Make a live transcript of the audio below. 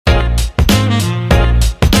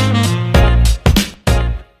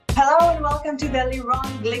welcome to the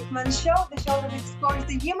Lirone Show, the show that explores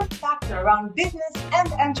the human factor around business and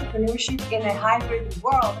entrepreneurship in a hybrid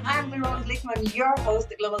world. I'm Rmrkblty, your host,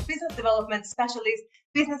 the global business development specialist,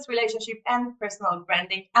 business relationship and personal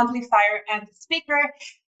branding amplifier and speaker.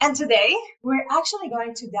 And today, we're actually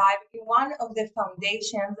going to dive in one of the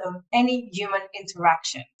foundations of any human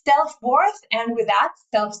interaction, self-worth, and with that,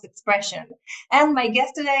 self-expression. And my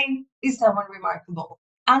guest today is someone remarkable,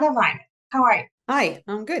 Anna Weiner. How are you? Hi,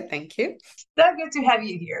 I'm good, thank you. So good to have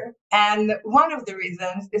you here. And one of the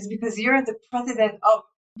reasons is because you're the president of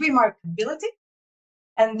Rmrkblty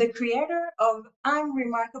and the creator of I'm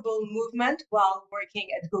Remarkable movement while working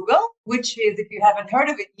at Google, which is, if you haven't heard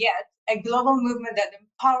of it yet, a global movement that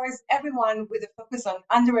empowers everyone with a focus on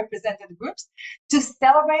underrepresented groups to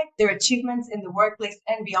celebrate their achievements in the workplace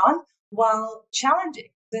and beyond, while challenging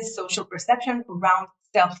the social perception around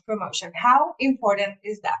self-promotion. How important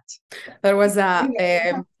is that? That was a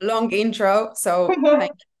long intro, so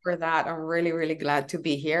thank you for that. I'm really, really glad to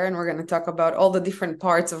be here, and we're going to talk about all the different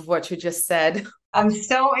parts of what you just said. I'm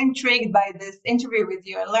so intrigued by this interview with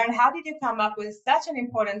you and learn how did you come up with such an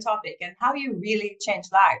important topic and how you really change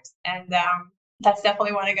lives. And that's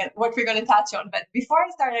definitely what we're going to touch on. But before I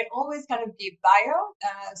start, I always kind of give bio,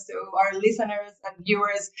 so our listeners and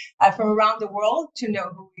viewers from around the world to know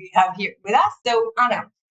who we have here with us. So Anna,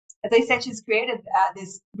 as I said, she's created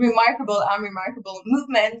this remarkable, unremarkable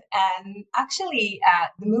movement. And actually,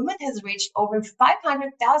 the movement has reached over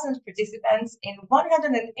 500,000 participants in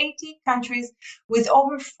 180 countries with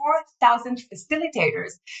over 4,000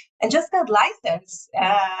 facilitators, and just got licensed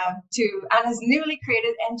to Anna's newly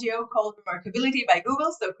created NGO called Rmrkblty by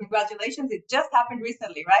Google. So congratulations. It just happened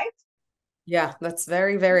recently, right? Yeah, that's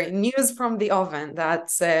very, very news from the oven.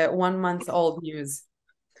 That's 1 month old news.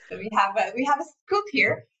 So we have a scoop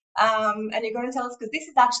here. And you're going to tell us, because this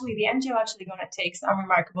is actually the NGO actually going to take some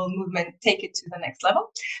remarkable movement, take it to the next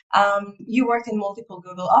level. You worked in multiple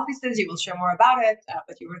Google offices. You will share more about it,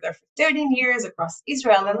 but you were there for 13 years across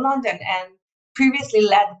Israel and London, and previously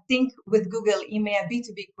led Think with Google EMEA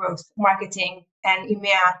B2B Growth Marketing and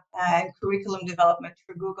EMEA curriculum development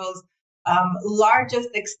for Google's largest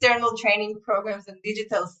external training programs and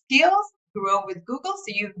digital skills, Grow with Google. So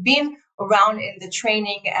you've been around in the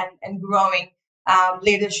training and growing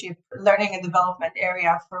leadership, learning and development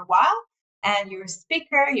area for a while. And you're a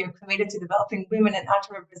speaker, you're committed to developing women and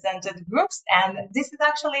underrepresented groups. And this is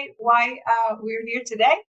actually why we're here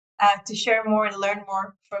today, to share more and learn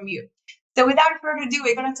more from you. So without further ado,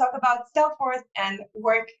 we're going to talk about self-worth and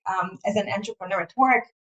work as an entrepreneur at work,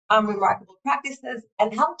 remarkable practices,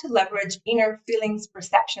 and how to leverage inner feelings,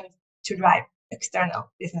 perceptions to drive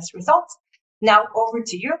external business results. Now over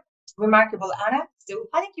to you, Remarkable Anna. So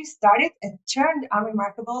how did you start it and turned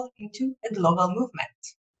Unremarkable into a global movement?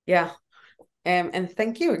 Yeah, and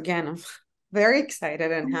thank you again. I'm very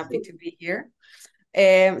excited and happy to be here.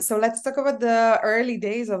 So let's talk about the early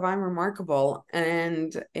days of I'm Remarkable,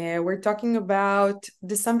 and we're talking about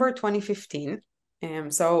December 2015.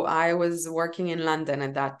 So I was working in London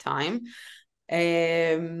at that time,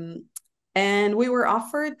 and we were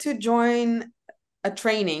offered to join a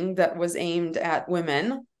training that was aimed at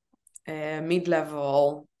women,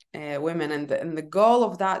 mid-level women, and the goal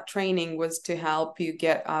of that training was to help you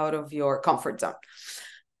get out of your comfort zone.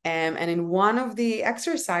 And in one of the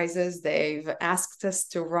exercises, they've asked us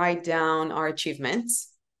to write down our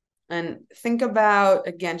achievements. And think about,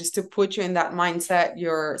 again, just to put you in that mindset,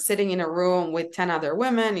 you're sitting in a room with 10 other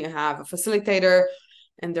women, you have a facilitator,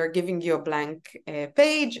 and they're giving you a blank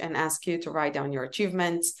page and ask you to write down your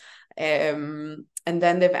achievements. And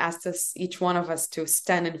then they've asked us, each one of us, to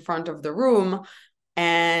stand in front of the room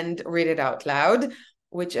and read it out loud,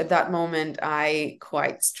 which at that moment I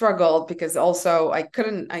quite struggled, because also I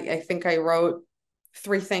think I wrote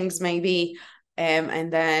 3 things maybe,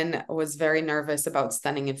 and then was very nervous about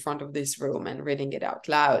standing in front of this room and reading it out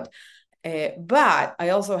loud. But I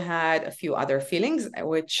also had a few other feelings,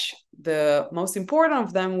 which the most important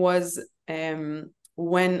of them was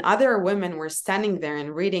when other women were standing there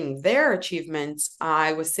and reading their achievements,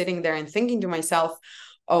 I was sitting there and thinking to myself,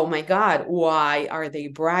 oh my God, why are they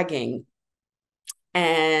bragging?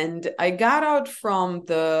 And I got out from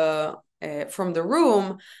the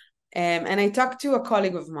room, and I talked to a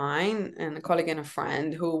colleague of mine, and a colleague and a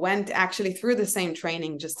friend who went actually through the same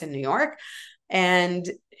training just in New York. And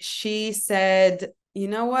she said, you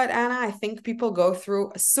know what, Anna, I think people go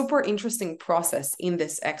through a super interesting process in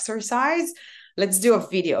this exercise. Let's do a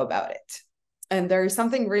video about it. And there is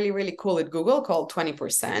something really, really cool at Google called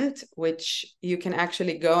 20%, which you can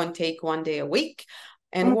actually go and take 1 day a week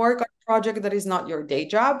and work on a project that is not your day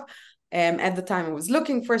job. At the time, I was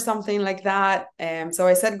looking for something like that. So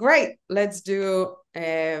I said, great, let's do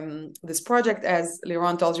this project. As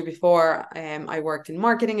Lirone told you before, I worked in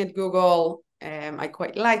marketing at Google. I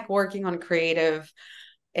quite like working on creative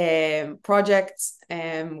projects.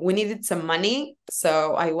 We needed some money.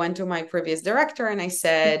 So I went to my previous director and I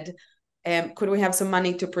said, could we have some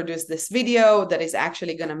money to produce this video that is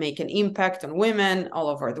actually going to make an impact on women all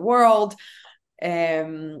over the world?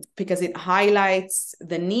 Because it highlights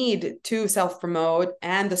the need to self-promote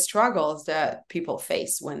and the struggles that people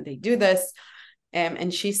face when they do this.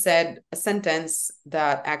 And she said a sentence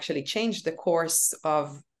that actually changed the course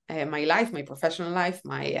of my life, my professional life,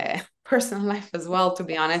 my personal life as well, to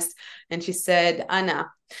be honest. And she said,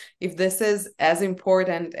 Anna, if this is as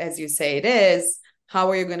important as you say it is, how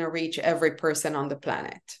are you going to reach every person on the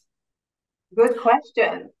planet? Good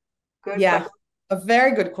question. Good Yeah. question. A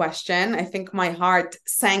very good question. I think my heart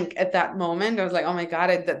sank at that moment. I was like, oh my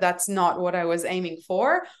God, that's not what I was aiming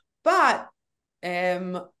for. But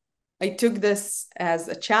I took this as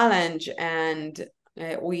a challenge, and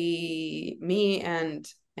me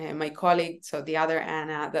and my colleague, so the other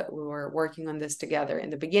Anna, that we were working on this together in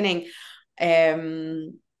the beginning,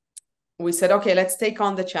 we said, okay, let's take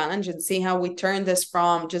on the challenge and see how we turn this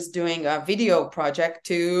from just doing a video project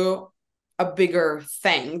to a bigger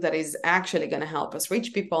thing that is actually going to help us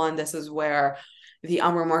reach people. And this is where the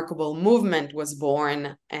Unremarkable movement was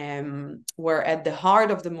born. Where at the heart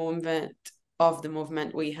of the movement,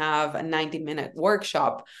 we have a 90-minute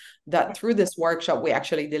workshop that through this workshop, we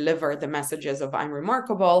actually deliver the messages of I'm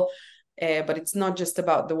Remarkable. But it's not just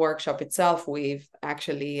about the workshop itself. We've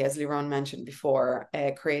actually, as Lirone mentioned before,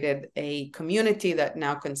 created a community that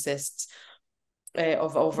now consists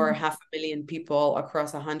of over 500,000 people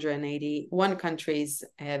across 181 countries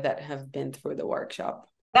that have been through the workshop.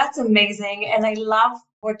 That's amazing. And I love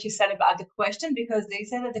what you said about the question, because they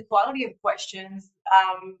said that the quality of questions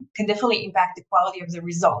can definitely impact the quality of the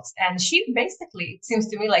results. And she basically, it seems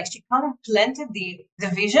to me like she kind of planted the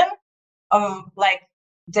vision of like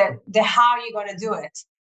the how you're going to do it.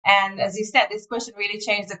 And as you said, this question really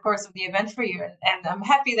changed the course of the event for you. And I'm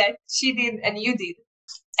happy that she did and you did.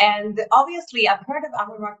 And obviously, I've heard of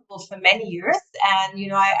Unremarkable for many years,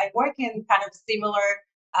 and I work in kind of similar.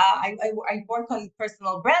 I work on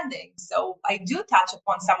personal branding, so I do touch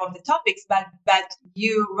upon some of the topics. But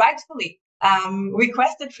you rightfully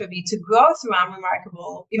requested for me to go through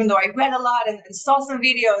Unremarkable, even though I read a lot and saw some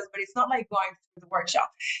videos, but it's not like going through the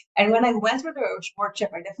workshop. And when I went through the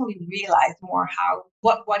workshop, I definitely realized more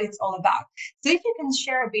what it's all about. So if you can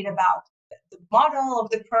share a bit about the model of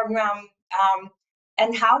the program.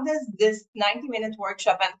 And how does this 90-minute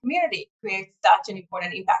workshop and community create such an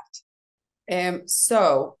important impact?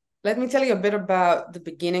 So let me tell you a bit about the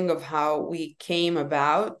beginning of how we came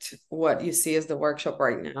about what you see as the workshop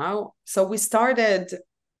right now. So we started,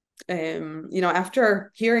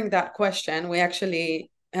 after hearing that question, we actually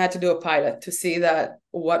had to do a pilot to see that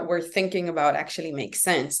what we're thinking about actually makes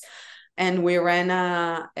sense. And we ran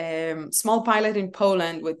a small pilot in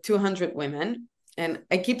Poland with 200 women. And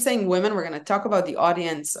I keep saying women. We're going to talk about the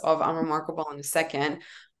audience of Unremarkable in a second.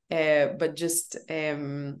 But just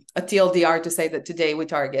a TLDR to say that today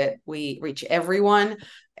we reach everyone.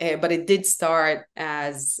 But it did start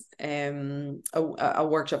as a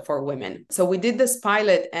workshop for women. So we did this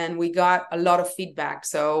pilot and we got a lot of feedback.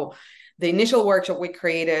 So the initial workshop we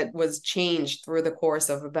created was changed through the course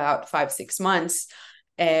of about 5-6 months.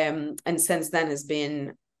 And since then has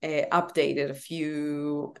been updated a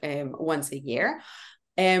few once a year.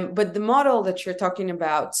 But the model that you're talking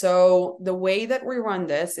about, so the way that we run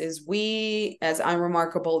this is we, as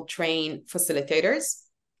Unremarkable, train facilitators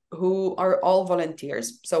who are all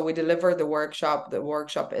volunteers. So we deliver the workshop. The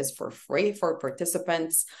workshop is for free for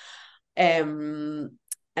participants. And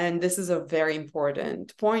this is a very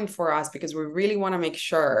important point for us because we really want to make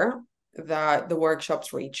sure that the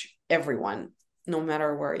workshops reach everyone, no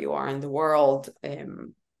matter where you are in the world.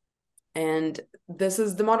 And this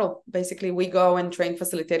is the model. Basically, we go and train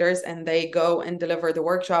facilitators and they go and deliver the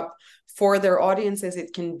workshop for their audiences.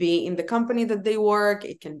 It can be in the company that they work.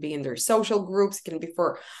 It can be in their social groups. It can be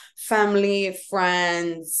for family,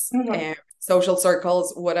 friends, social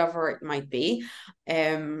circles, whatever it might be.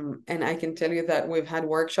 And I can tell you that we've had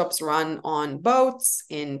workshops run on boats,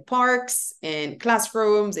 in parks, in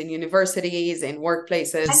classrooms, in universities, in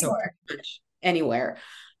workplaces. Anywhere. So pretty much anywhere.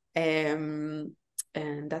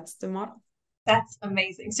 And that's the model. That's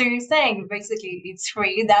amazing. So you're saying basically it's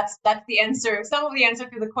free. That's the answer. Some of the answer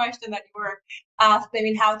to the question that you were asked. I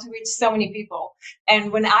mean, how to reach so many people.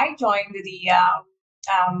 And when I joined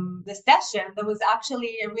the session, there was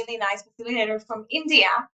actually a really nice facilitator from India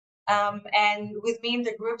And with me in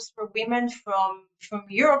the groups were women from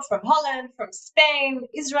Europe, from Holland, from Spain,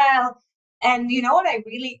 Israel. And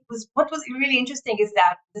what was really interesting is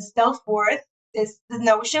that the self-worth, the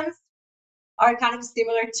notions are kind of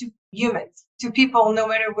similar to humans, to people, no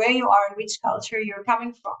matter where you are and which culture you're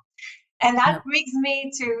coming from. And that brings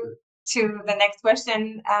me to the next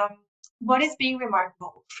question. What is being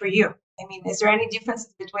remarkable for you? I mean, is there any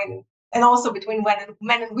differences between, and also between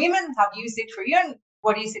men and women? How do you see it for you? And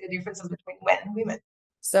what do you see the differences between men and women?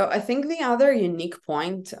 So I think the other unique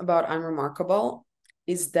point about I'm Remarkable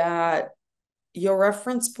is that your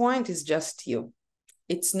reference point is just you.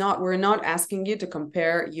 We're not asking you to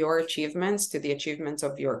compare your achievements to the achievements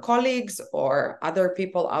of your colleagues or other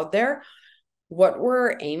people out there. What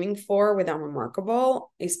we're aiming for with I'm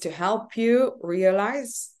Remarkable is to help you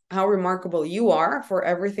realize how remarkable you are for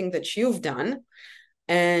everything that you've done.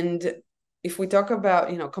 And if we talk about,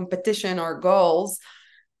 competition or goals,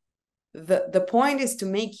 the point is to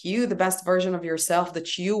make you the best version of yourself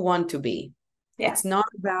that you want to be. Yeah. It's not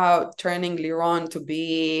about turning Lirone to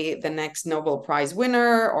be the next Nobel Prize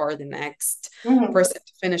winner or the next person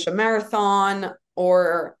to finish a marathon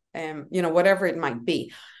or, whatever it might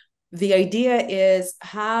be. The idea is,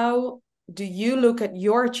 how do you look at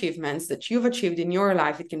your achievements that you've achieved in your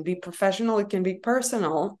life? It can be professional, it can be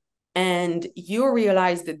personal. And you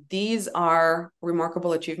realize that these are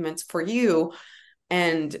remarkable achievements for you.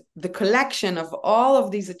 And the collection of all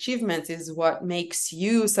of these achievements is what makes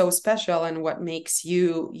you so special and what makes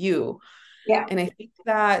you you. Yeah. And I think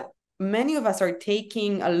that many of us are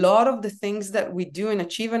taking a lot of the things that we do and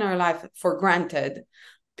achieve in our life for granted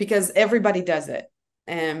because everybody does it.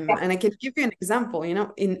 And I can give you an example.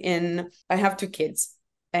 I have two kids.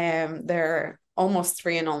 They're almost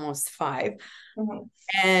 3 and almost 5.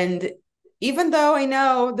 And even though I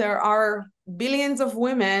know there are billions of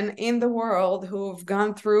women in the world who've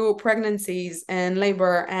gone through pregnancies and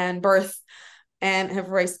labor and birth and have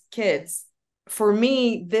raised kids, for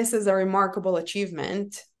me, this is a remarkable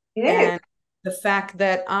achievement. And the fact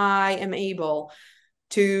that I am able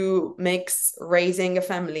to mix raising a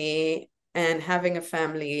family and having a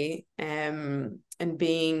family and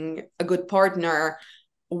being a good partner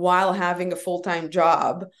while having a full-time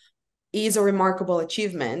job is a remarkable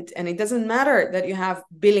achievement. And it doesn't matter that you have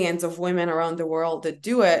billions of women around the world that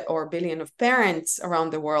do it or billion of parents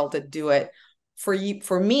around the world that do it.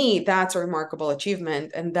 For me, that's a remarkable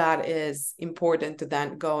achievement. And that is important to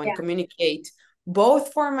then go and communicate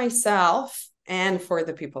both for myself and for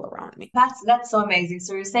the people around me. That's so amazing.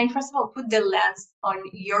 So you're saying, first of all, put the lens on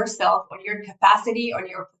yourself, on your capacity, on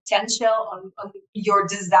your potential, on your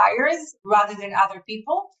desires rather than other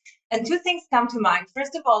people. And two things come to mind.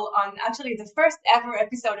 First of all, on actually the first ever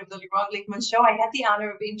episode of the Rmrkblty show, I had the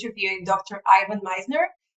honor of interviewing Dr. Ivan Meisner,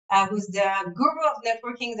 who's the guru of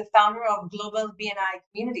networking, the founder of global BNI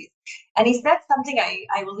communities. And he said something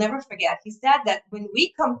I will never forget. He said that when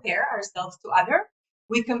we compare ourselves to others,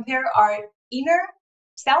 we compare our inner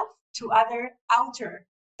self to other outer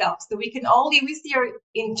self. So we see our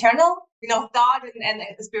internal, thought and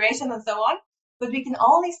inspiration and so on, but we can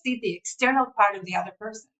only see the external part of the other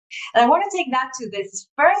person. And I want to take that to this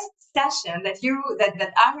first session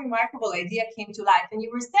that I'm Remarkable idea came to life. And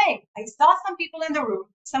you were saying, I saw some people in the room,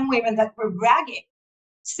 some women that were bragging.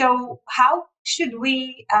 So how should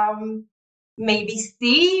we maybe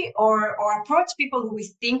see or approach people who we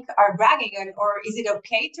think are bragging, or is it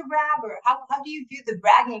okay to brag, or how do you view the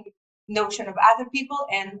bragging notion of other people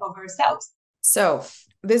and of ourselves? So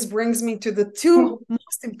this brings me to the two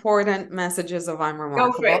most important messages of I'm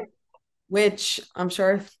Remarkable, which I'm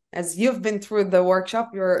sure as you've been through the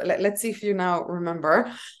workshop, let's see if you now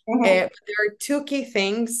remember. There are two key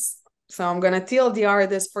things. So I'm going to TLDR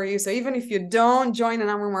this for you. So even if you don't join an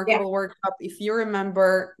I'm Remarkable workshop, if you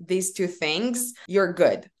remember these two things, you're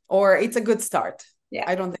good, or it's a good start.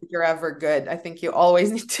 I don't think you're ever good. I think you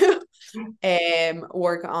always need to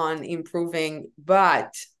work on improving,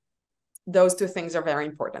 but those two things are very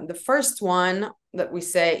important. The first one that we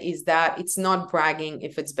say is that it's not bragging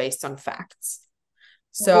if it's based on facts.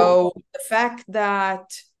 So the fact that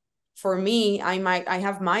for me, I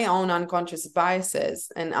have my own unconscious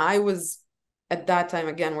biases. And I was at that time,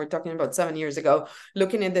 again, we're talking about 7 years ago,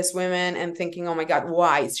 looking at this woman and thinking, oh my God,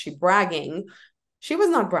 why is she bragging? She was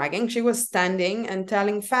not bragging. She was standing and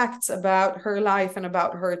telling facts about her life and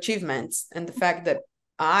about her achievements. And the fact that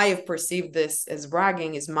I have perceived this as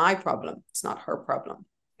bragging is my problem. It's not her problem.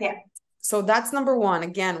 Yeah. So that's number one.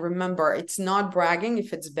 Again, remember, it's not bragging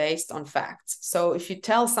if it's based on facts. So if you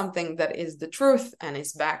tell something that is the truth and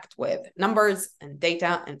is backed with numbers and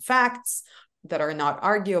data and facts that are not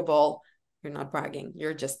arguable, you're not bragging.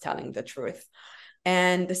 You're just telling the truth.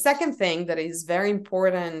 And the second thing that is very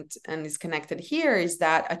important and is connected here is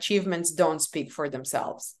that achievements don't speak for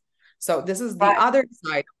themselves. So this is the other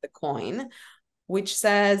side of the coin, which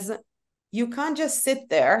says you can't just sit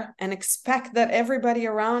there and expect that everybody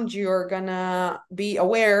around you are gonna be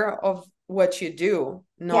aware of what you do,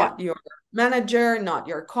 not your manager, not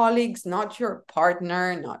your colleagues, not your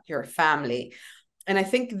partner, not your family. And I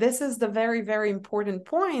think this is the very, very important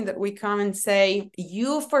point that we come and say,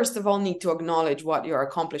 you first of all need to acknowledge what your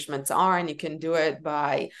accomplishments are, and you can do it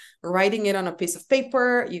by writing it on a piece of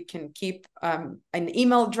paper. You can keep an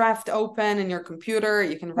email draft open in your computer.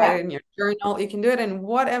 You can write it in your journal. You can do it in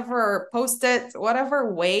whatever post-it,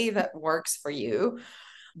 whatever way that works for you.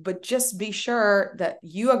 But just be sure that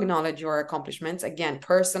you acknowledge your accomplishments, again,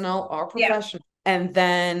 personal or professional. And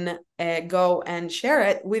then go and share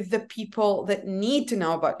it with the people that need to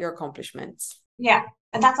know about your accomplishments. Yeah,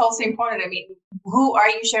 and that's also important. I mean, who are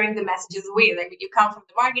you sharing the messages with? Like, you come from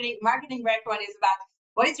the marketing background is about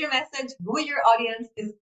what is your message, who your audience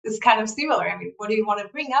is kind of similar. I mean, what do you want to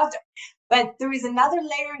bring out there? But there is another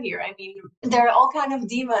layer here. I mean, there are all kind of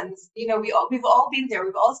demons. You know, we've all been there.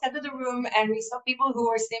 We've all stepped to the room and we saw people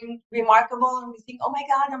who seem remarkable, and we think, oh my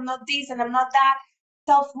God, I'm not this and I'm not that.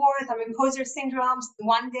 Self-worth, I'm imposter syndromes.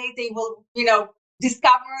 One day they will,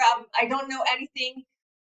 discover I don't know anything.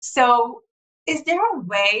 So is there a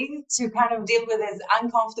way to kind of deal with this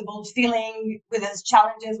uncomfortable feeling, with these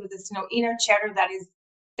challenges, with this, inner chatter that is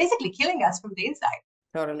basically killing us from the inside?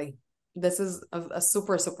 Totally. This is a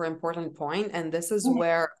super, super important point. And this is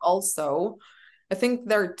where also, I think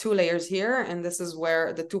there are two layers here, and this is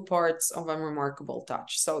where the two parts of Unremarkable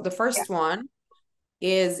touch. So the first one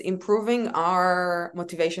is improving our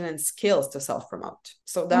motivation and skills to self-promote.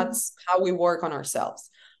 So that's how we work on ourselves.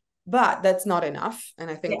 But that's not enough. And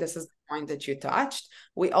I think this is the point that you touched.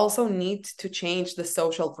 We also need to change the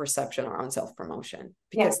social perception around self-promotion.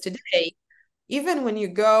 Because today, even when you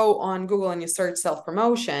go on Google and you search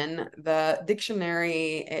self-promotion, the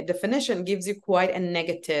dictionary definition gives you quite a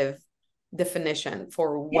negative definition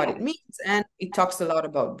for what it means. And it talks a lot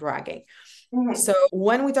about bragging. So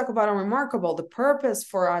when we talk about Unremarkable, the purpose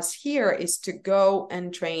for us here is to go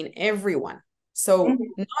and train everyone. So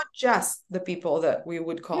not just the people that we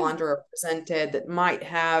would call underrepresented that might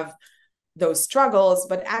have those struggles,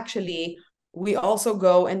 but actually we also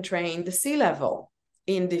go and train the C-level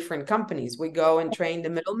in different companies. We go and train the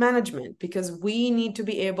middle management, because we need to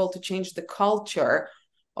be able to change the culture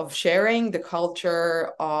of sharing, the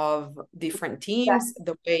culture of different teams,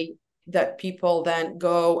 the way that people then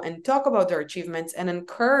go and talk about their achievements and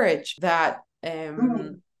encourage that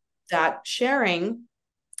that sharing,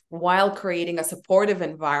 while creating a supportive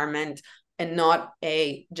environment and not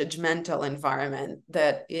a judgmental environment.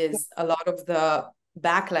 That is a lot of the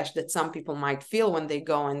backlash that some people might feel when they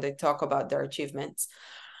go and they talk about their achievements.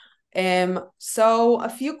 So a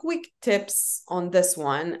few quick tips on this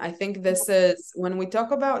one. I think this is, when we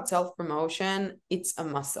talk about self-promotion, it's a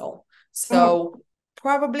muscle. So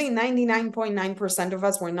probably 99.9% of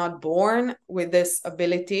us were not born with this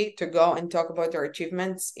ability to go and talk about their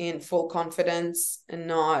achievements in full confidence and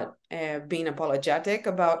not being apologetic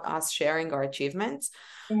about us sharing our achievements.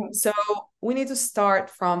 So we need to start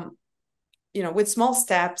from, with small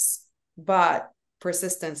steps, but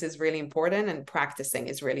persistence is really important and practicing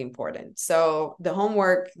is really important. So the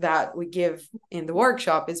homework that we give in the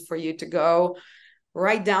workshop is for you to go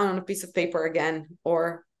write down on a piece of paper again,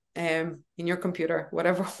 or in your computer,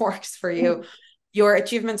 whatever works for you, your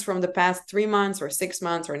achievements from the past 3 months or 6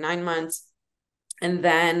 months or 9 months, and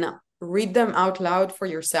then read them out loud for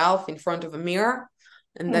yourself in front of a mirror,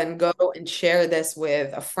 and then go and share this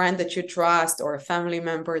with a friend that you trust or a family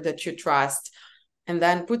member that you trust, and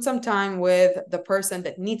then put some time with the person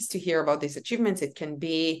that needs to hear about these achievements. It can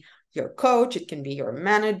be your coach, it can be your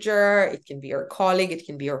manager, it can be your colleague, it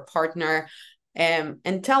can be your partner,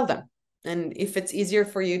 and tell them. And if it's easier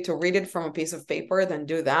for you to read it from a piece of paper, then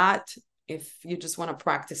do that. If you just want to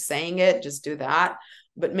practice saying it, just do that.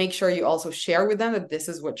 But make sure you also share with them that this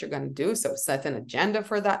is what you're going to do. So set an agenda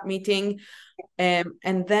for that meeting, and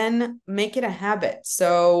then make it a habit.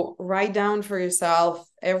 So write down for yourself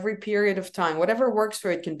every period of time, whatever works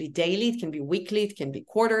for you. It can be daily, it can be weekly, it can be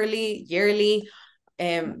quarterly, yearly.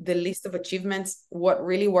 The list of achievements. What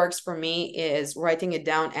really works for me is writing it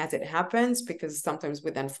down as it happens, because sometimes we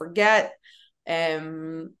then forget,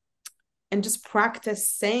 and just practice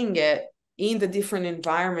saying it in the different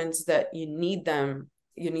environments that you need them.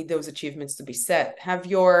 You need those achievements to be set. Have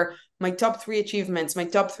my top 3 achievements, my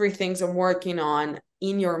top 3 things I'm working on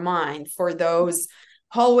in your mind for those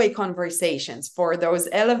hallway conversations, for those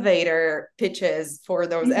elevator pitches, for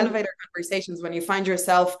those elevator conversations when you find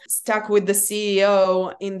yourself stuck with the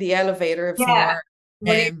CEO in the elevator Yeah. for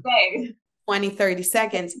What do you say? 20, 30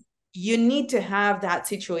 seconds. You need to have that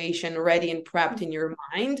situation ready and prepped in your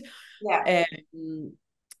mind. Yeah.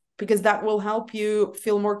 Because that will help you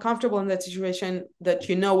feel more comfortable in that situation, that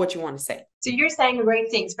you know what you want to say. So you're saying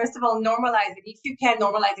great things. First of all, normalize it. If you can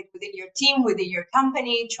normalize it within your team, within your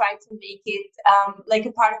company, try to make it like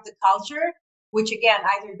a part of the culture, which again,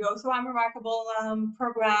 either go through a remarkable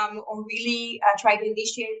program or really try to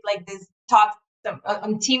initiate like this talk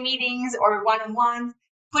on team meetings or one-on-ones,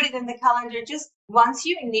 put it in the calendar. Just once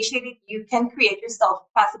you initiate it, you can create yourself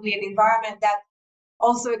possibly an environment that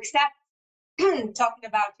also accepts talking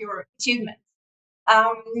about your achievements.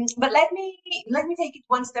 But let me take it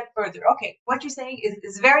one step further. Okay, what you're saying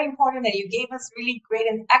is very important, and you gave us really great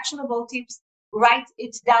and actionable tips. Write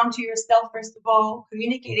it down to yourself first of all,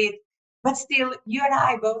 communicate it. But still, you and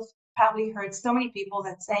I both probably heard so many people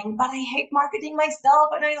that saying, "But I hate marketing myself,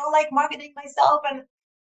 and I don't like marketing myself." And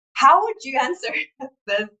how would you answer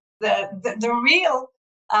the real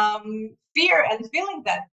fear and feeling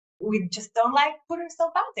that we just don't like putting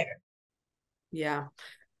ourselves out there? Yeah.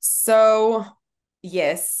 So,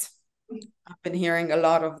 yes, I've been hearing a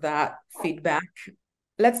lot of that feedback.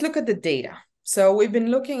 Let's look at the data. So we've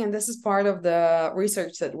been looking, and this is part of the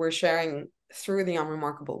research that we're sharing through the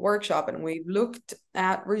Unremarkable workshop, and we've looked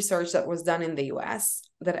at research that was done in the US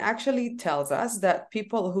that actually tells us that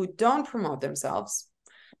people who don't promote themselves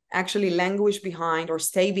actually languish behind or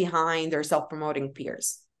stay behind their self-promoting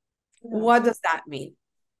peers. What does that mean?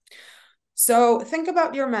 So think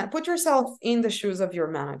about put yourself in the shoes of your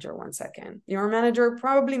manager 1 second. Your manager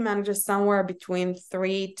probably manages somewhere between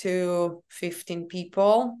 3 to 15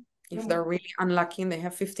 people. If they're really unlucky and they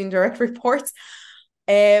have 15 direct reports.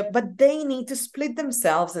 But they need to split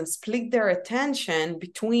themselves and split their attention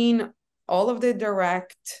between all of the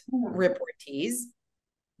direct reportees,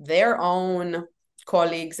 their own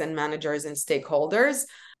colleagues and managers and stakeholders.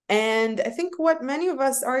 And I think what many of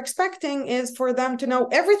us are expecting is for them to know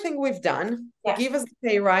everything we've done, give us the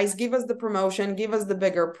pay rise, give us the promotion, give us the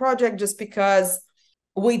bigger project, just because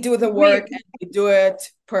we do the work and we do it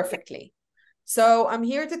perfectly. So I'm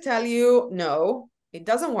here to tell you, no, it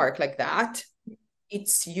doesn't work like that.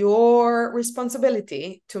 It's your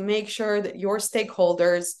responsibility to make sure that your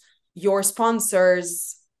stakeholders, your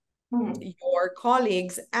sponsors, your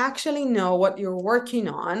colleagues actually know what you're working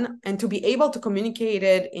on, and to be able to communicate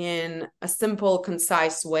it in a simple,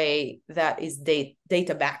 concise way that is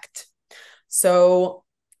data backed. So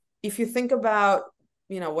if you think about,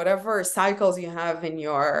 whatever cycles you have in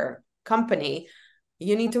your company,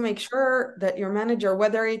 you need to make sure that your manager,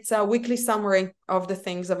 whether it's a weekly summary of the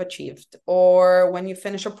things I've achieved, or when you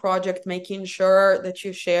finish a project, making sure that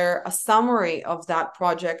you share a summary of that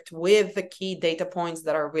project with the key data points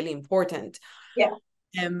that are really important. Yeah.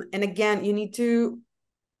 And again, you need to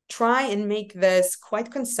try and make this quite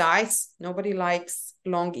concise. Nobody likes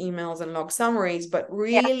long emails and long summaries, but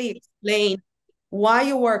really explain why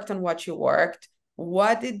you worked on what you worked,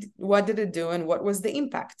 what did it do, and what was the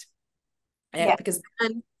impact. Because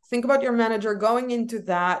then think about your manager going into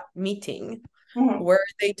that meeting where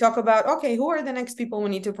they talk about, okay, who are the next people we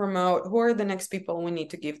need to promote? Who are the next people we need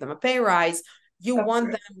to give them a pay rise?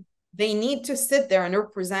 They need to sit there and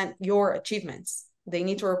represent your achievements. They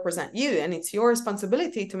need to represent you, and it's your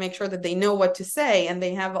responsibility to make sure that they know what to say and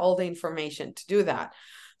they have all the information to do that.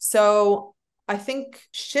 So I think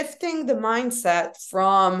shifting the mindset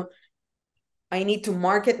from I need to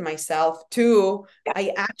market myself to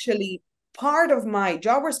I actually, part of my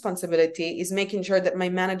job responsibility is making sure that my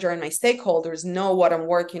manager and my stakeholders know what I'm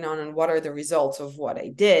working on and what are the results of what I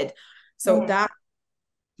did. So that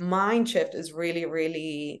mind shift is really,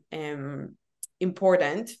 really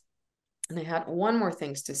important. And I had one more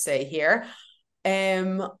things to say here,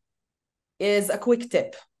 is a quick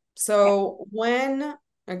tip. So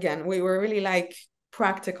again, we were really like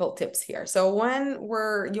practical tips here. So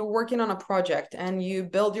when you're working on a project and you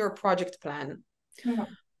build your project plan,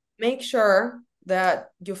 make sure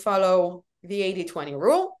that you follow the 80-20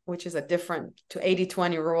 rule, which is a different to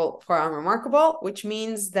 80-20 rule for Unremarkable, which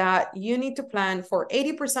means that you need to plan for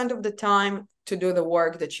 80% of the time to do the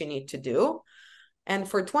work that you need to do. And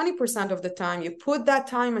for 20% of the time, you put that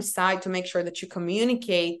time aside to make sure that you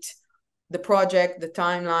communicate the project, the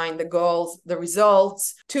timeline, the goals, the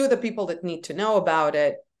results to the people that need to know about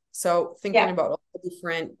it. So thinking about all the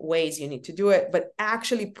different ways you need to do it, but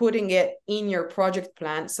actually putting it in your project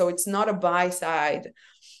plan. So it's not a buy side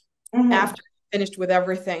after you're finished with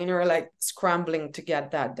everything and you're like scrambling to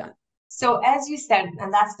get that done. So as you said,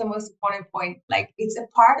 and that's the most important point, like it's a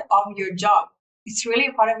part of your job. It's really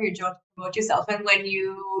a part of your job to promote yourself. And when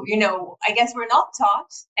I guess we're not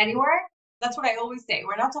taught anywhere. That's what I always say.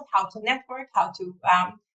 We're not taught how to network, how to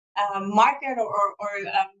market or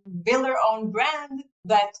build our own brand.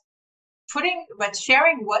 But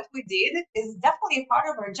sharing what we did is definitely a part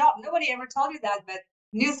of our job. Nobody ever told you that, but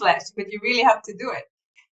newsflash, but you really have to do it.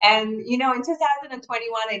 And in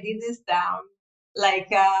 2021, I did this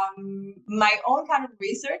my own kind of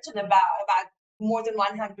research and about more than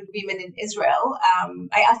 100 women in Israel.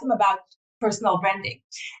 I asked them about personal branding,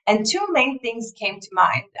 and two main things came to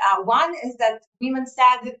mind. One is that women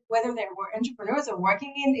said, whether they were entrepreneurs or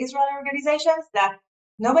working in Israeli organizations, that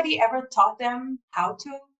nobody ever taught them how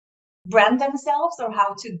to brand themselves or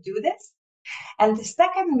how to do this. And the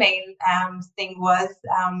second main thing was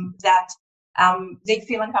that they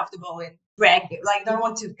feel uncomfortable in bragging, like don't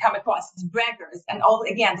want to come across as braggers. And all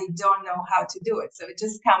again, they don't know how to do it. So it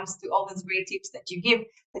just comes to all those great tips that you give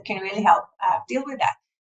that can really help deal with that.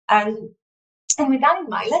 And with that in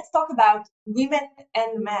mind, let's talk about women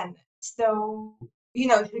and men. So,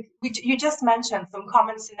 you just mentioned some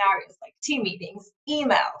common scenarios like team meetings,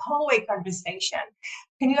 email, hallway conversation.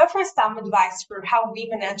 Can you offer some advice for how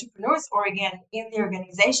women entrepreneurs, or again, in the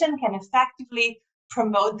organization, can effectively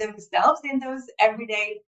promote themselves in those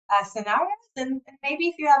everyday scenarios? And maybe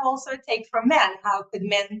if you have also a take from men, how could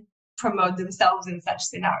men promote themselves in such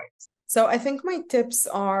scenarios? So I think my tips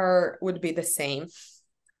would be the same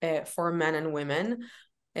for men and women.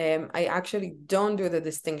 I actually don't do the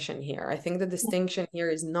distinction here. I think the distinction here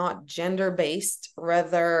is not gender-based,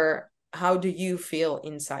 rather, how do you feel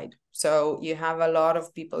inside? So you have a lot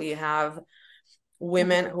of people, you have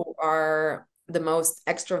women who are the most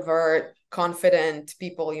extrovert, confident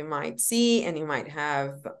people you might see, and you might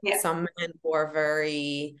have some men who are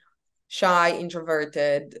very shy,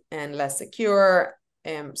 introverted, and less secure.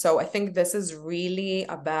 So I think this is really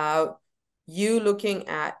about you looking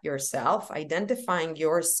at yourself, identifying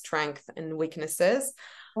your strengths and weaknesses,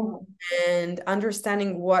 and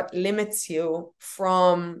understanding what limits you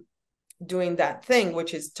from doing that thing,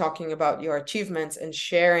 which is talking about your achievements and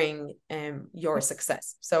sharing your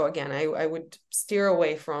success. So again, I would steer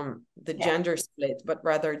away from the gender split, but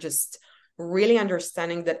rather just really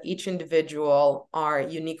understanding that each individual are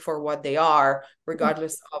unique for what they are,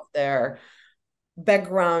 regardless of their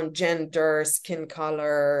background, gender, skin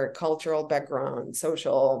color, cultural background,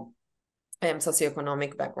 social,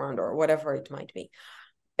 socioeconomic background, or whatever it might be.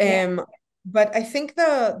 But I think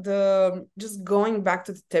the just going back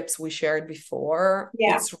to the tips we shared before,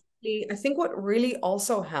 it's really, I think what really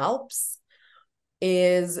also helps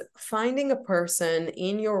is finding a person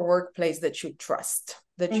in your workplace that you trust,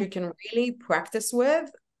 that you can really practice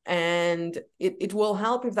with. And it will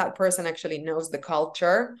help if that person actually knows the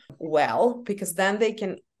culture well, because then they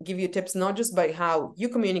can give you tips, not just by how you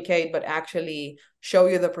communicate, but actually show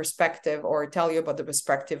you the perspective or tell you about the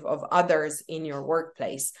perspective of others in your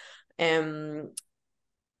workplace. And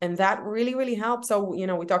that really, really helps. So,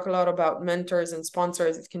 we talk a lot about mentors and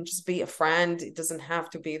sponsors. It can just be a friend. It doesn't have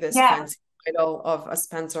to be this fancy title of a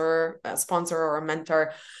sponsor or a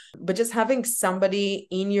mentor, but just having somebody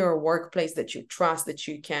in your workplace that you trust, that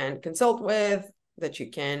you can consult with, that you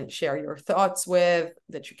can share your thoughts with,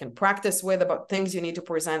 that you can practice with about things you need to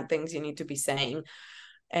present, things you need to be saying.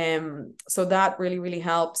 So that really, really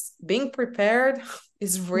helps. Being prepared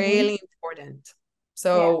is really important.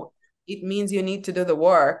 So it means you need to do the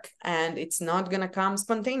work, and it's not going to come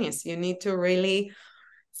spontaneous. You need to really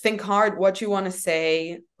think hard what you want to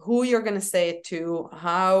say, who you're going to say it to,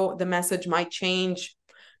 how the message might change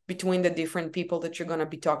between the different people that you're going to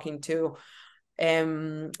be talking to,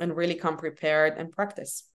 and really come prepared and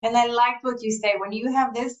practice. And I liked what you say, when you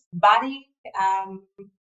have this buddy,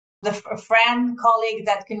 the friend, colleague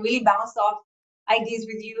that can really bounce off ideas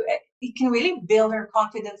with you, it can really build her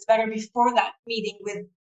confidence better before that meeting with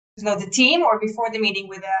the team, or before the meeting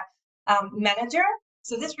with a manager.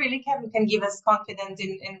 So this really can give us confidence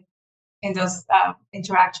in those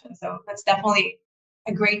interactions. So that's definitely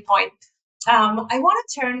a great point. I want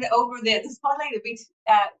to turn over the spotlight a bit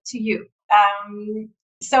to you.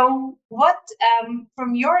 So what,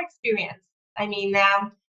 from your experience,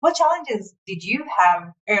 what challenges did you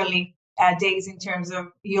have early days in terms of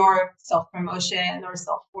your self-promotion or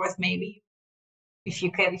self-worth, maybe, if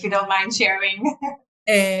you don't mind sharing?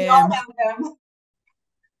 We all have them.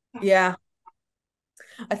 Yeah.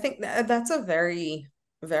 I think that's a very,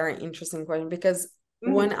 very interesting question, because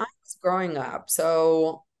when I was growing up,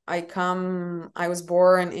 so I was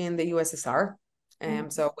born in the USSR.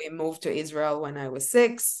 So we moved to Israel when I was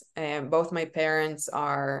 6. Both my parents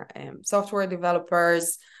are software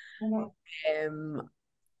developers. Um,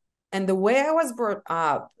 and the way I was brought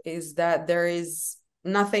up is that there is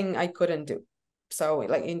nothing I couldn't do. So,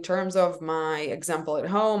 like in terms of my example at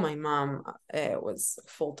home, my mom was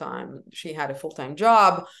full-time. She had a full-time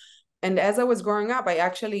job. And as I was growing up, I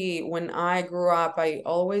actually, when I grew up, I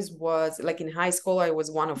always was like in high school, I was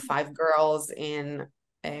one of 5 girls in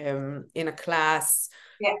a class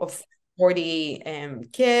Yeah. of 40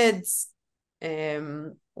 kids.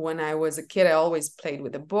 When I was a kid, I always played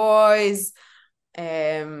with the boys.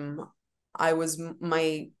 Um,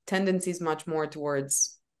 my tendency is much more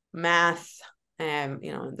towards math,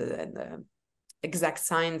 the exact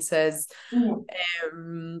sciences. Mhm.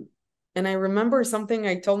 Um, and I remember something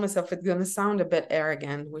I told myself, it's gonna sound a bit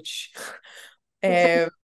arrogant, which It's a um,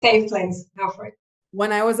 safe place. Go for it.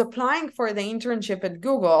 when I was applying for the internship at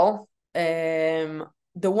Google,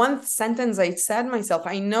 the one sentence I said myself,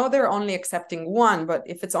 I know they're only accepting one, but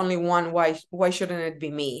if it's only one, why shouldn't it be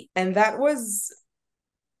me? And that was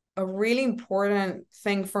a really important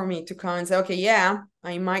thing for me to come and say, okay, yeah,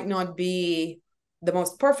 I might not be the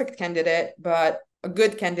most perfect candidate, but a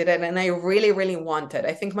good candidate. And I really, really wanted.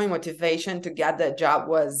 I think my motivation to get that job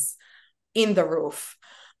was in the roof.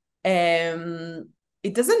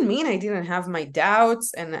 It doesn't mean I didn't have my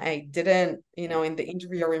doubts and I didn't, in the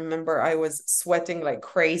interview, I remember I was sweating like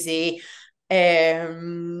crazy.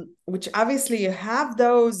 Which obviously you have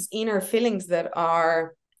those inner feelings that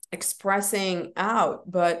are expressing out,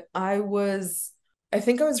 but I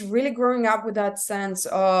think I was really growing up with that sense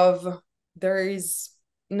of there is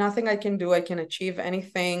nothing I can do. I can achieve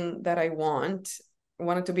anything that I want. I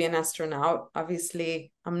wanted to be an astronaut.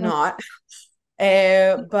 Obviously, I'm not.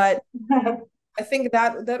 But I think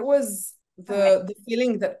that was the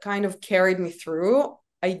feeling that kind of carried me through.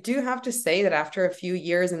 I do have to say that after a few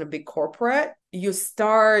years in a big corporate, you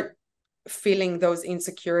start feeling those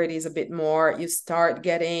insecurities a bit more. You start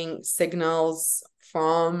getting signals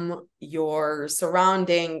from your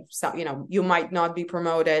surrounding. So, you might not be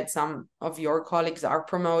promoted. Some of your colleagues are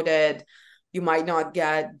promoted. You might not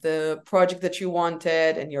get the project that you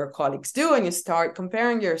wanted, and your colleagues do. And you start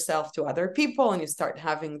comparing yourself to other people, and you start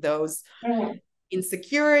having those Mhm.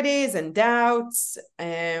 insecurities and doubts.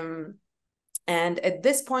 And at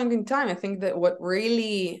this point in time, I think that what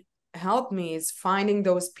really helped me is finding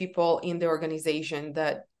those people in the organization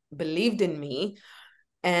that believed in me,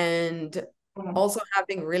 and Mhm. also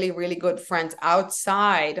having really, really good friends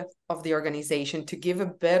outside of the organization to give a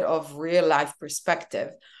bit of real life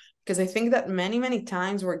perspective. Because I think that many, many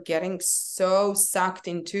times we're getting so sucked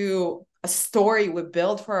into a story we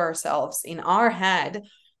build for ourselves in our head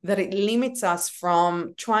that it limits us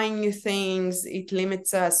from trying new things. It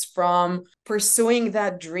limits us from pursuing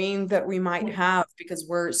that dream that we might have because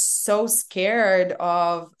we're so scared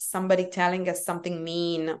of somebody telling us something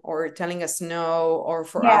mean or telling us no, or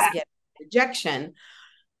for us Yeah. getting rejection.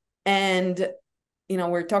 And,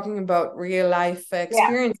 we're talking about real life Yeah.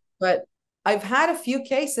 experience, but I've had a few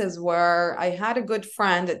cases where I had a good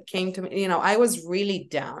friend that came to me, I was really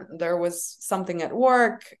down. There was something at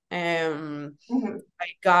work. Mhm. I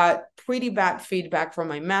got pretty bad feedback from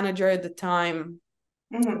my manager at the time.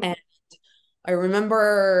 Mhm. And I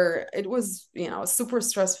remember it was, a super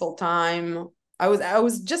stressful time. I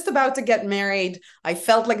was just about to get married. I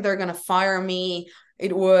felt like they're gonna fire me.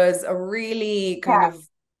 It was a really kind Yeah. of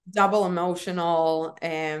double emotional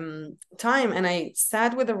time. And I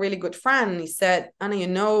sat with a really good friend and he said,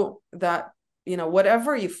 Anna, that,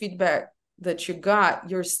 whatever you feedback that you got,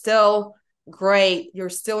 you're still great. You're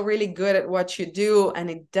still really good at what you do. And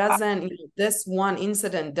it doesn't, this one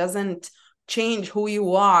incident doesn't change who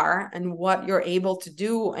you are and what you're able to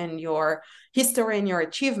do and your history and your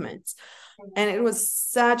achievements. And it was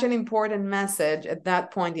such an important message at that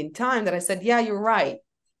point in time that I said, yeah, you're right.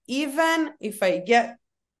 Even if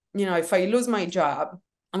if I lose my job,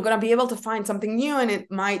 I'm going to be able to find something new and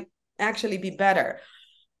it might actually be better.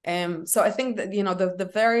 So I think that,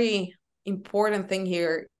 the very important thing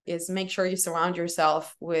here is make sure you surround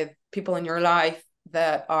yourself with people in your life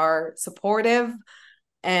that are supportive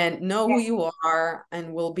and know who you are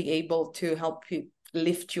and will be able to help you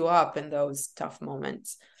lift you up in those tough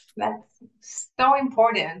moments. That's so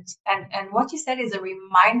important. And what you said is a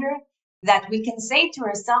reminder that we can say to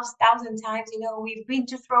ourselves 1,000 times, we've been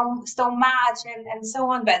through so much and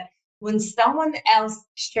so on. But when someone else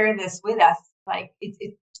shared this with us, like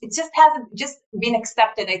it just hasn't just been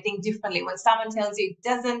accepted, I think, differently. When someone tells you it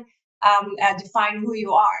doesn't define who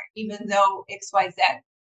you are, even though XYZ.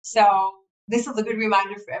 So this is a good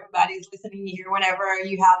reminder for everybody who's listening here. Whenever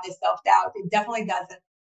you have this self-doubt, it definitely doesn't.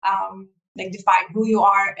 Like define who you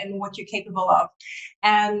are and what you're capable of.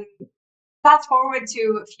 And fast forward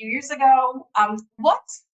to a few years ago, what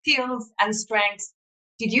skills and strengths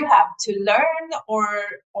did you have to learn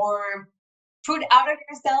or put out of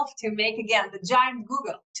yourself to make, again, the giant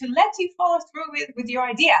Google to let you follow through with your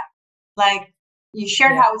idea? Like, you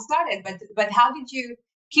shared Yeah. how it started, but how did you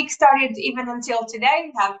kickstart it even until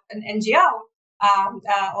today? You have an NGO,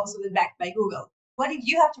 also backed by Google. What did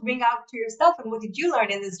you have to bring out to yourself, and what did you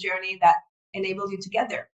learn in this journey that enabled you to get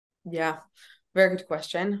there? Yeah, very good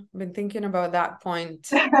question. I've been thinking about that point,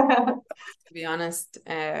 to be honest.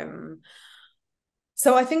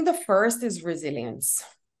 So I think the first is resilience.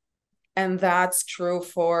 And that's true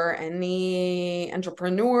for any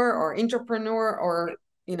entrepreneur or intrapreneur, or,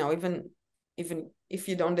 even if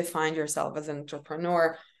you don't define yourself as an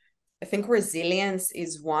entrepreneur. I think resilience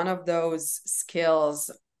is one of those skills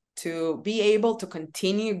to be able to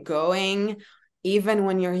continue going, even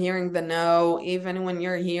when you're hearing the no, even when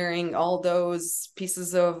you're hearing all those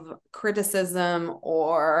pieces of criticism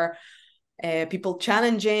or people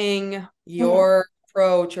challenging your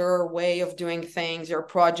approach, your way of doing things, your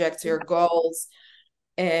projects, your goals.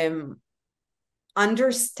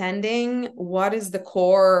 Understanding what is the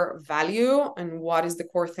core value and what is the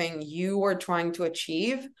core thing you are trying to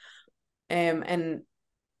achieve, and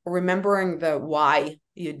remembering the why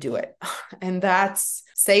you do it. And that's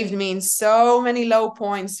saved me in so many low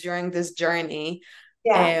points during this journey.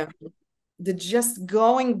 Yeah. The just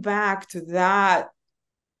going back to that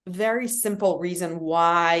very simple reason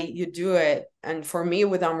why you do it. And for me,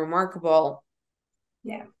 with Unremarkable,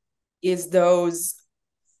 Yeah. is those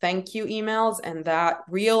thank you emails and that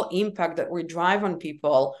real impact that we drive on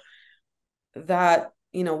people, that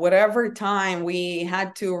whatever time we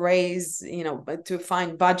had to raise, to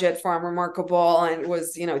find budget for Unremarkable, and it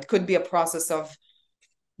was, it could be a process of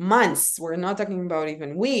months, we're not talking about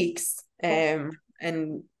even weeks. And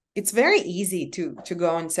it's very easy to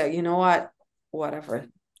go and say, you know what, whatever,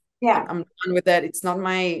 Yeah. I'm done with it, it's not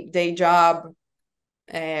my day job,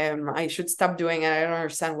 I should stop doing it, I don't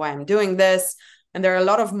understand why I'm doing this. And there are a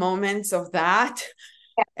lot of moments of that.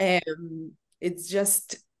 It's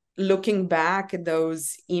just looking back at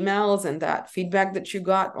those emails and that feedback that you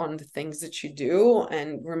got on the things that you do,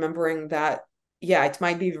 and remembering that, yeah, it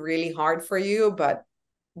might be really hard for you, but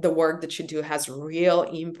the work that you do has real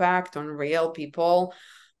impact on real people.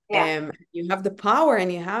 Yeah. You have the power,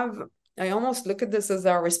 and I almost look at this as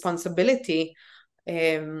our responsibility,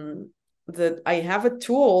 that I have a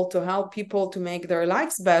tool to help people to make their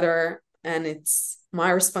lives better, and it's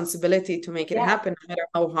my responsibility to make it Yeah. happen, no matter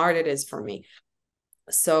how hard it is for me.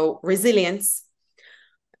 So resilience,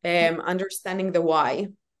 understanding the why.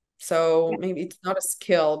 So maybe it's not a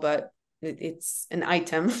skill, but it's an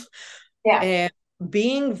item. Yeah.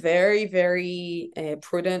 Being very, very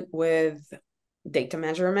prudent with data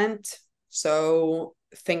measurement. So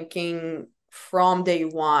thinking from day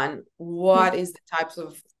one, what is the types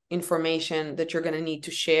of information that you're going to need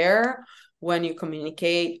to share when you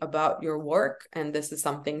communicate about your work. And this is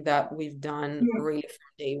something that we've done really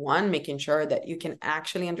from day one, making sure that you can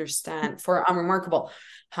actually understand. For Unremarkable,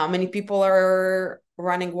 how many people are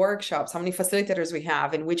running workshops, how many facilitators we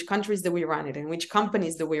have, in which countries do we run it, in which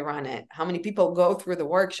companies do we run it, how many people go through the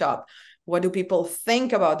workshop, what do people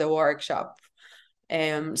think about the workshop.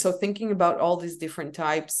 So thinking about all these different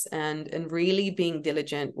types, and really being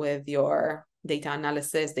diligent with your data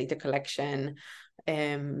analysis, data collection,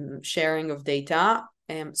 sharing of data.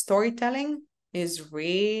 Storytelling is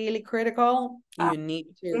really critical. You need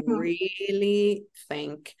to really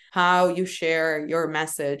think how you share your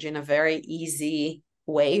message in a very easy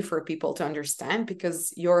way for people to understand,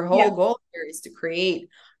 because your whole goal here is to create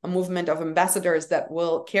a movement of ambassadors that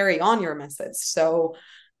will carry on your message. So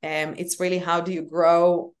it's really, how do you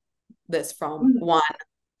grow this from one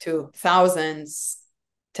to thousands,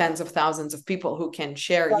 tens of thousands of people who can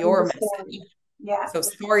share your message. Yeah. So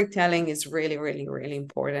storytelling is really, really, really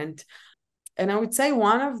important. And I would say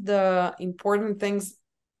one of the important things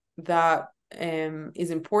that is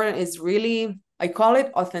important is really, I call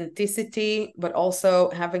it authenticity, but also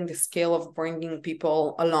having the skill of bringing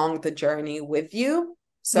people along the journey with you.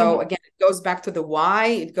 So again, it goes back to the why,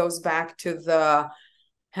 it goes back to the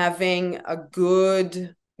having a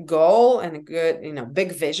good goal and a good,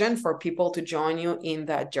 big vision for people to join you in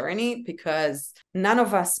that journey, because none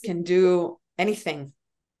of us can do anything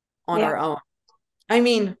on our own. I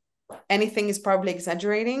mean, anything is probably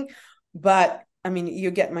exaggerating, but I mean,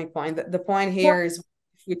 you get my point. The point here is,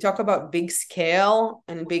 if we talk about big scale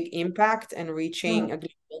and big impact and reaching a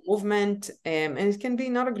global movement, and it can be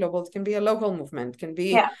not a global, it can be a local movement, it can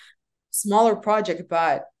be smaller project,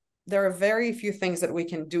 but there are very few things that we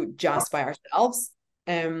can do just by ourselves.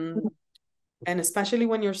 And especially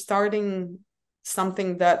when you're starting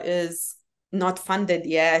something that is not funded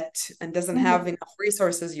yet and doesn't have enough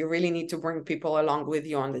resources, you really need to bring people along with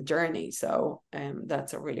you on the journey. So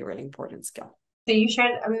that's a really, really important skill. So you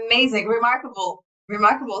shared amazing, remarkable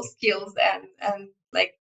skills and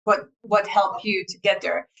like what helped you to get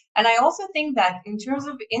there. And I also think that in terms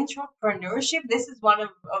of entrepreneurship, this is one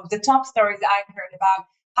of the top stories I've heard about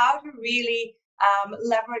how to really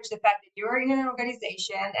leverage the fact that you're in an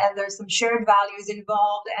organization and there's some shared values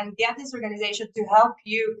involved, and get this organization to help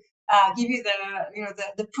you give you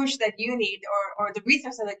the push that you need, or the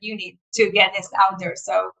resources that you need to get this out there.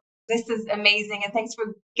 So this is amazing, and thanks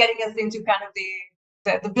for getting us into kind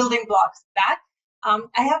of the building blocks of that.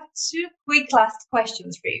 I have two quick last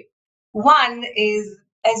questions for you. One is,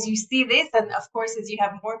 as you see this, and of course, as you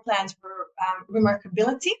have more plans for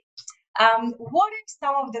Rmrkblty, what are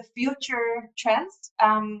some of the future trends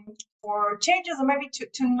for changes, or maybe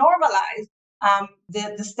to normalize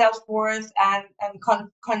the self-worth and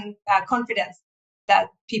confidence that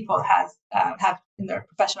people have in their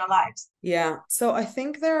professional lives? Yeah, so I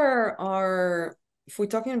think there are, if we're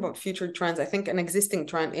talking about future trends, I think an existing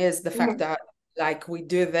trend is the fact that like we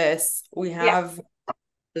do this, we have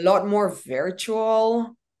a lot more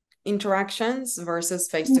virtual interactions versus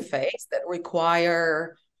face-to-face that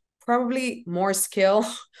require probably more skill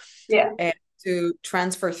to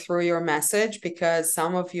transfer through your message, because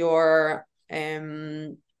some of your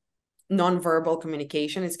non-verbal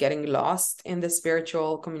communication is getting lost in the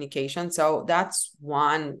spiritual communication. So that's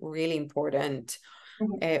one really important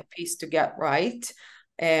piece to get right.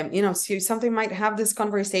 So something might have this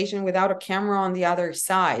conversation without a camera on the other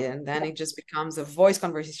side, and then it just becomes a voice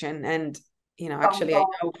conversation. And actually, I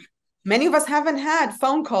know many of us haven't had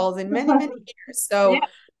phone calls in many years. So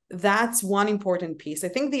that's one important piece. I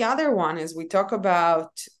think the other one is, we talk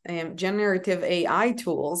about generative AI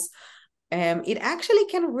tools. It actually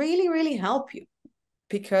can really, really help you,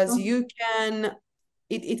 because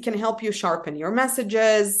it can help you sharpen your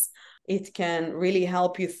messages. It can really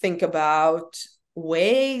help you think about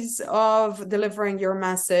ways of delivering your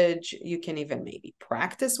message. You can even maybe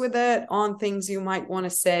practice with it on things you might want to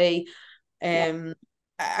say.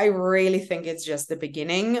 I really think it's just the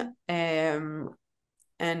beginning.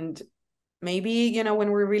 And maybe,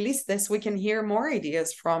 when we release this, we can hear more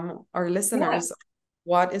ideas from our listeners.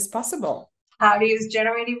 What is possible? How to use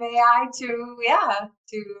generative AI to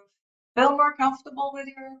feel more comfortable with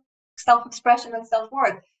your self-expression and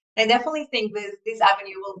self-worth. I definitely think this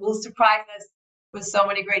avenue will surprise us with so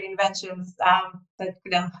many great inventions that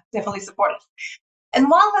could definitely support us. And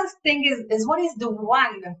one last thing is what is the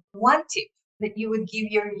one tip that you would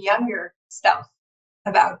give your younger self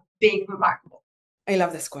about being remarkable? I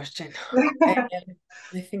love this question.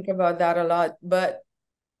 I think about that a lot, but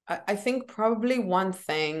I think probably one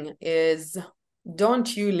thing is,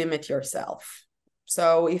 don't you limit yourself.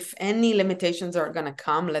 So if any limitations are going to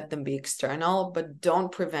come, let them be external, but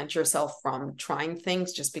don't prevent yourself from trying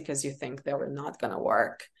things just because you think they were not going to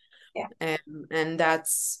work. And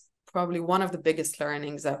that's probably one of the biggest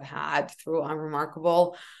learnings I've had through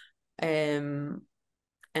Unremarkable. And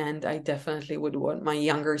I definitely would want my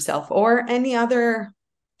younger self, or any other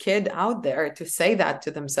kid out there, to say that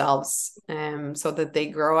to themselves, so that they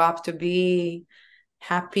grow up to be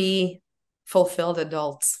happy, fulfilled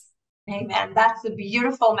adults. Amen. That's a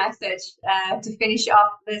beautiful message to finish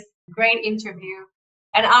off this great interview.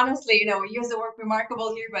 And honestly, we use the word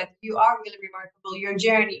remarkable here, but you are really remarkable. Your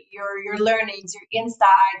journey, your learnings, your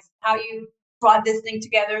insights, how you brought this thing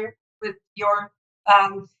together with your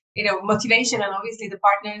motivation, and obviously the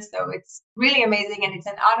partners. So it's really amazing, and it's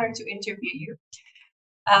an honor to interview you.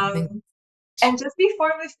 And just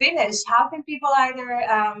before we finish, how can people either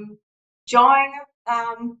join,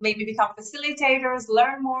 maybe become facilitators,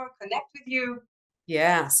 learn more, connect with you?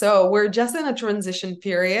 Yeah, so we're just in a transition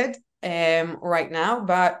period right now,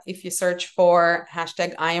 but if you search for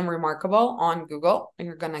 #IamRemarkable on Google,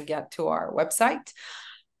 you're gonna get to our website.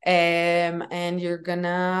 And you're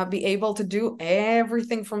gonna be able to do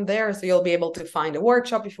everything from there. So you'll be able to find a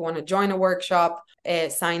workshop if you want to join a workshop,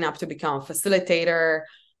 sign up to become a facilitator,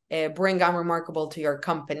 bring Unremarkable to your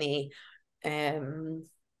company. And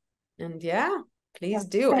please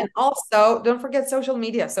do. And also, don't forget social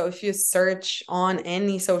media. So if you search on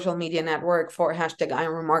any social media network for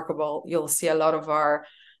 #IamRemarkable, you'll see a lot of our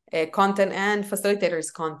content and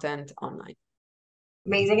facilitators content online.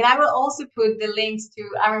 Amazing. And I will also put the links to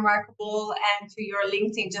Rmrkble and to your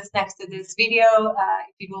LinkedIn just next to this video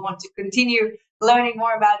if people want to continue learning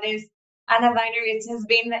more about this. Anna Weiner, it has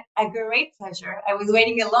been a great pleasure. I was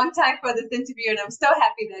waiting a long time for this interview, and I'm so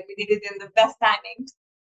happy that we did it in the best timing.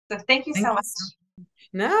 So thank you so much.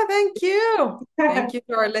 No, thank you. Thank you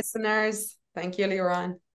to our listeners. Thank you,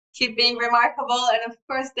 Lirone. Keep being remarkable. And of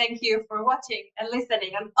course, thank you for watching and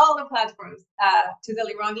listening on all the platforms to the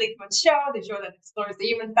Lirone show, the show that explores the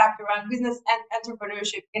human factor around business and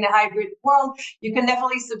entrepreneurship in a hybrid world. You can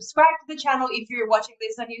definitely subscribe to the channel if you're watching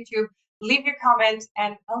this on YouTube. Leave your comment,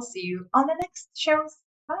 and I'll see you on the next shows.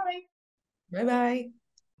 Bye. Bye-bye.